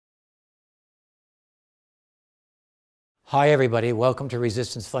Hi everybody, welcome to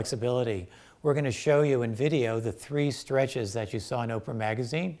Resistance Flexibility. We're going to show you in video the 3 stretches that you saw in Oprah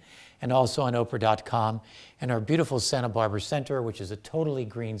magazine and also on Oprah.com in our beautiful Santa Barbara Center, which is a totally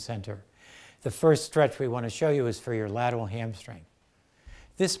green center. The first stretch we want to show you is for your lateral hamstring.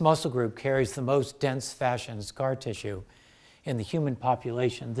 This muscle group carries the most dense fascia and scar tissue in the human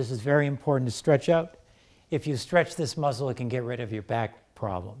population. This is very important to stretch out. If you stretch this muscle, it can get rid of your back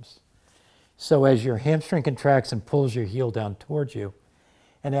problems. So as your hamstring contracts and pulls your heel down towards you,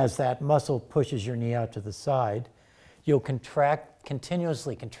 and as that muscle pushes your knee out to the side, you'll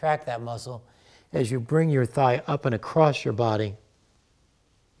continuously contract that muscle as you bring your thigh up and across your body.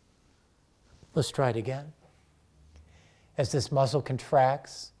 Let's try it again. As this muscle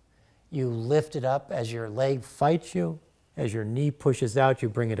contracts, you lift it up as your leg fights you. As your knee pushes out, you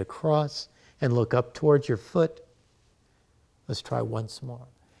bring it across and look up towards your foot. Let's try once more.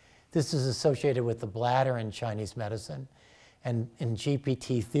 This is associated with the bladder in Chinese medicine and in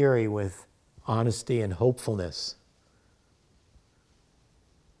GPT theory with honesty and hopefulness.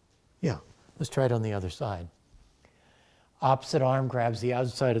 Yeah, let's try it on the other side. Opposite arm grabs the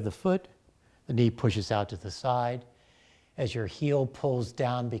outside of the foot. The knee pushes out to the side. As your heel pulls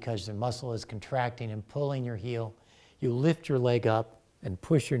down because the muscle is contracting and pulling your heel, you lift your leg up and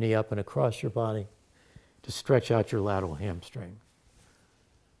push your knee up and across your body to stretch out your lateral hamstring.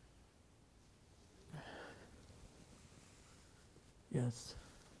 Yes.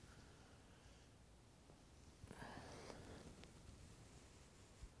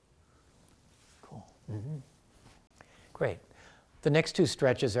 Cool. Great. The next 2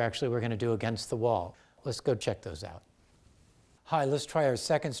 stretches are actually we're going to do against the wall. Let's go check those out. Hi, let's try our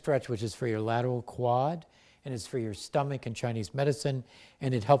second stretch, which is for your lateral quad, and it's for your stomach in Chinese medicine,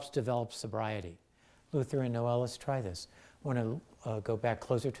 and it helps develop sobriety. Luther and Noel, let's try this. Want to go back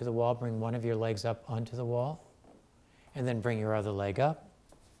closer to the wall, bring one of your legs up onto the wall, and then bring your other leg up.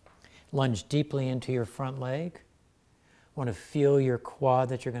 Lunge deeply into your front leg. Want to feel your quad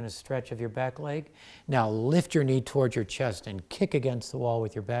that you're going to stretch of your back leg. Now lift your knee towards your chest and kick against the wall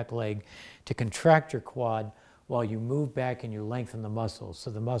with your back leg to contract your quad while you move back and you lengthen the muscles.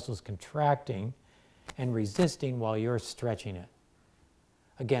 So the muscle's contracting and resisting while you're stretching it.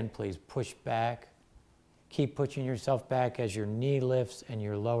 Again, please push back. Keep pushing yourself back as your knee lifts and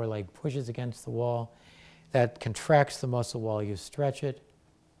your lower leg pushes against the wall. That contracts the muscle while you stretch it.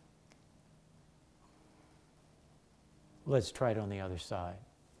 Let's try it on the other side.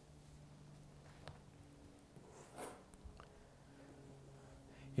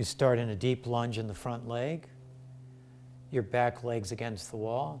 You start in a deep lunge in the front leg. Your back leg's against the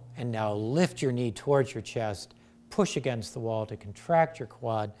wall. And now lift your knee towards your chest. Push against the wall to contract your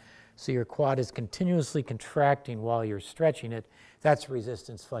quad. So your quad is continuously contracting while you're stretching it. That's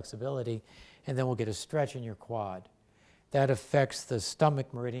resistance flexibility. And then we'll get a stretch in your quad. That affects the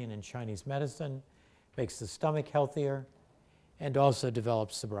stomach meridian in Chinese medicine, makes the stomach healthier, and also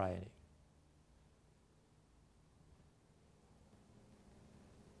develops sobriety.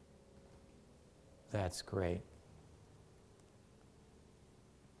 That's great.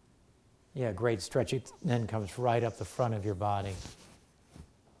 Yeah, great stretch. It then comes right up the front of your body.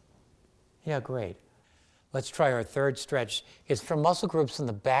 Yeah, great. Let's try our third stretch. It's from muscle groups in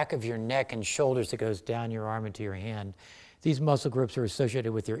the back of your neck and shoulders that goes down your arm into your hand. These muscle groups are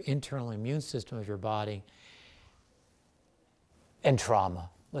associated with your internal immune system of your body and trauma.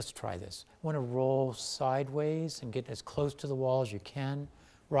 Let's try this. Want to roll sideways and get as close to the wall as you can,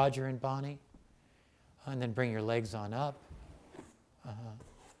 Roger and Bonnie. And then bring your legs on up.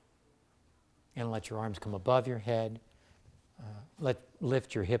 And let your arms come above your head.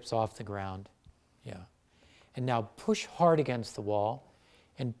 Lift your hips off the ground. Yeah. And now push hard against the wall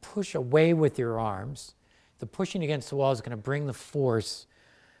and push away with your arms. The pushing against the wall is going to bring the force,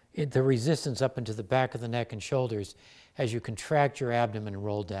 the resistance up into the back of the neck and shoulders as you contract your abdomen and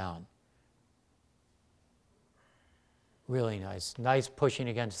roll down. Really nice. Nice pushing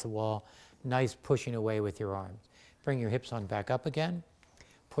against the wall. Nice pushing away with your arms. Bring your hips on back up again.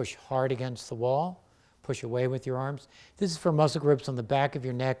 Push hard against the wall. Push away with your arms. This is for muscle groups on the back of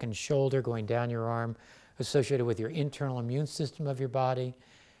your neck and shoulder going down your arm, associated with your internal immune system of your body,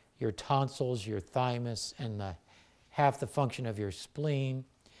 your tonsils, your thymus, and half the function of your spleen,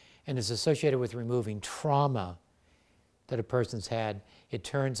 and is associated with removing trauma that a person's had. It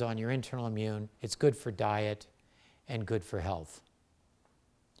turns on your internal immune. It's good for diet and good for health.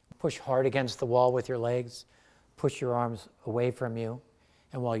 Push hard against the wall with your legs. Push your arms away from you.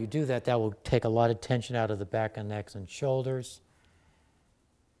 And while you do that, that will take a lot of tension out of the back and necks and shoulders.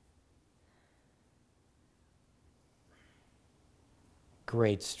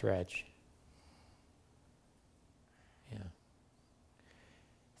 Great stretch. Yeah.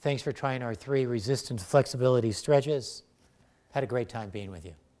 Thanks for trying our 3 resistance flexibility stretches. Had a great time being with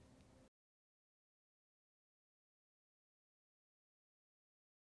you.